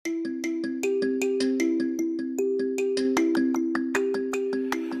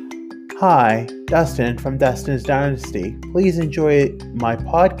Hi, Dustin from Dustin's Dynasty. Please enjoy my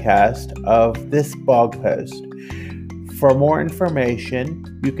podcast of this blog post. For more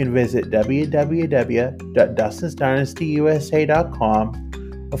information, you can visit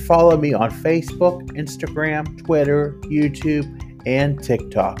www.dustinsdynastyusa.com or follow me on Facebook, Instagram, Twitter, YouTube, and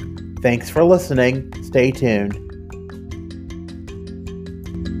TikTok. Thanks for listening. Stay tuned.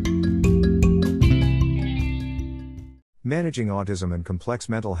 Managing autism and complex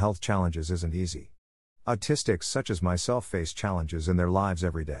mental health challenges isn't easy. Autistics such as myself face challenges in their lives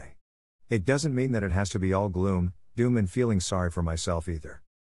every day. It doesn't mean that it has to be all gloom, doom and feeling sorry for myself either.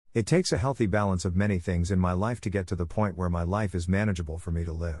 It takes a healthy balance of many things in my life to get to the point where my life is manageable for me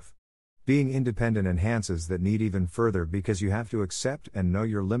to live. Being independent enhances that need even further because you have to accept and know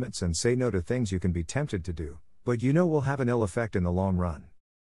your limits and say no to things you can be tempted to do, but you know will have an ill effect in the long run.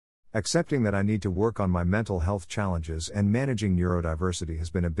 Accepting that I need to work on my mental health challenges and managing neurodiversity has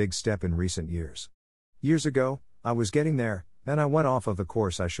been a big step in recent years. Years ago, I was getting there, then I went off of the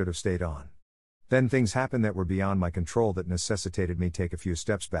course I should have stayed on. Then things happened that were beyond my control that necessitated me take a few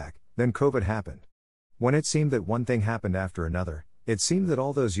steps back, then COVID happened. When it seemed that one thing happened after another, it seemed that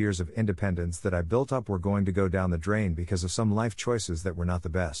all those years of independence that I built up were going to go down the drain because of some life choices that were not the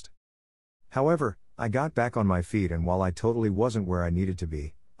best. However, I got back on my feet, and while I totally wasn't where I needed to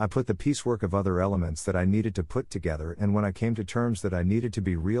be, I put the piecework of other elements that I needed to put together, and when I came to terms that I needed to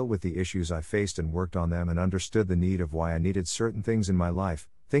be real with the issues I faced and worked on them and understood the need of why I needed certain things in my life,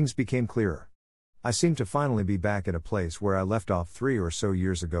 things became clearer. I seemed to finally be back at a place where I left off 3 or so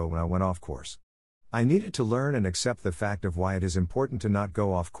years ago when I went off course. I needed to learn and accept the fact of why it is important to not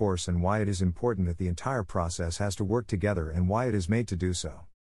go off course and why it is important that the entire process has to work together and why it is made to do so.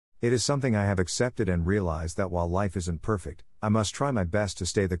 It is something I have accepted and realized that while life isn't perfect, I must try my best to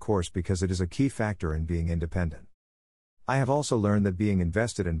stay the course because it is a key factor in being independent. I have also learned that being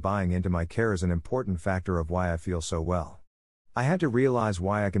invested and buying into my care is an important factor of why I feel so well. I had to realize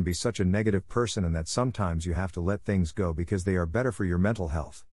why I can be such a negative person and that sometimes you have to let things go because they are better for your mental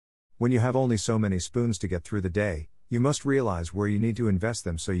health. When you have only so many spoons to get through the day, you must realize where you need to invest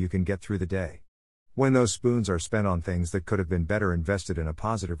them so you can get through the day. When those spoons are spent on things that could have been better invested in a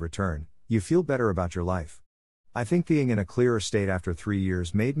positive return, you feel better about your life. I think being in a clearer state after 3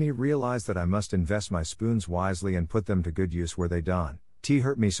 years made me realize that I must invest my spoons wisely and put them to good use where they don't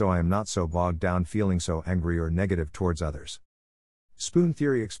hurt me so I am not so bogged down feeling so angry or negative towards others. Spoon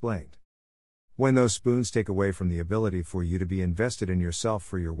theory explained. When those spoons take away from the ability for you to be invested in yourself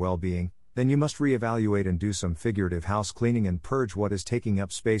for your well-being, then you must reevaluate and do some figurative house cleaning and purge what is taking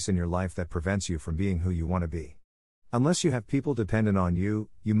up space in your life that prevents you from being who you want to be. Unless you have people dependent on you,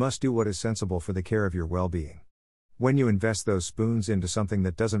 you must do what is sensible for the care of your well-being. When you invest those spoons into something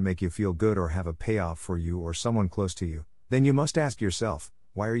that doesn't make you feel good or have a payoff for you or someone close to you, then you must ask yourself,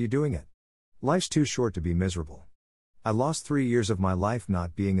 why are you doing it? Life's too short to be miserable. I lost 3 years of my life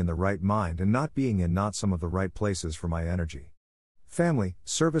not being in the right mind and not being in not some of the right places for my energy. Family,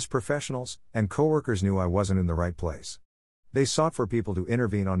 service professionals, and coworkers knew I wasn't in the right place. They sought for people to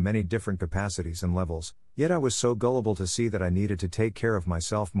intervene on many different capacities and levels, yet I was so gullible to see that I needed to take care of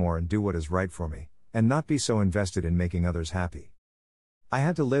myself more and do what is right for me, and not be so invested in making others happy. I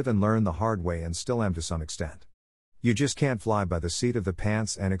had to live and learn the hard way and still am to some extent. You just can't fly by the seat of the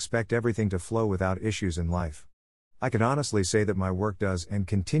pants and expect everything to flow without issues in life. I can honestly say that my work does and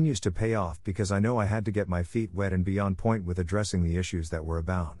continues to pay off because I know I had to get my feet wet and be on point with addressing the issues that were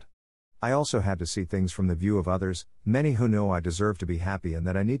abound. I also had to see things from the view of others, many who know I deserve to be happy and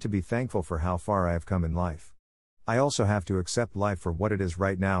that I need to be thankful for how far I have come in life. I also have to accept life for what it is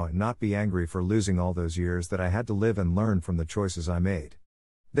right now and not be angry for losing all those years that I had to live and learn from the choices I made.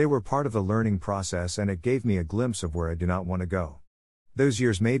 They were part of the learning process and it gave me a glimpse of where I do not want to go. Those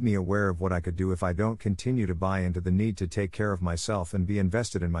years made me aware of what I could do if I don't continue to buy into the need to take care of myself and be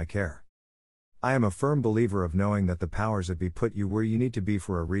invested in my care. I am a firm believer of knowing that the powers that be put you where you need to be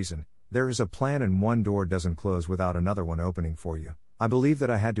for a reason. There is a plan and one door doesn't close without another one opening for you. I believe that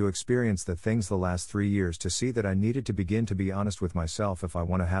I had to experience the things the last 3 years to see that I needed to begin to be honest with myself if I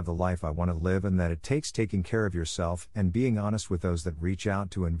want to have the life I want to live, and that it takes taking care of yourself and being honest with those that reach out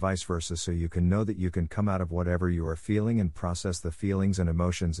to and vice versa, so you can know that you can come out of whatever you are feeling and process the feelings and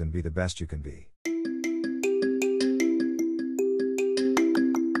emotions and be the best you can be.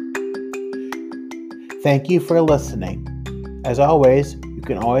 Thank you for listening. As always, you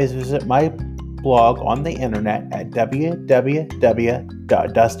can always visit my blog on the internet at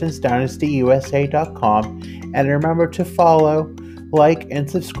www.dustinsdynastyusa.com, and remember to follow, like, and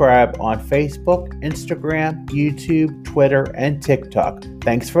subscribe on Facebook, Instagram, YouTube, Twitter, and TikTok.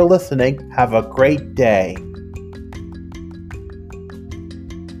 Thanks for listening. Have a great day.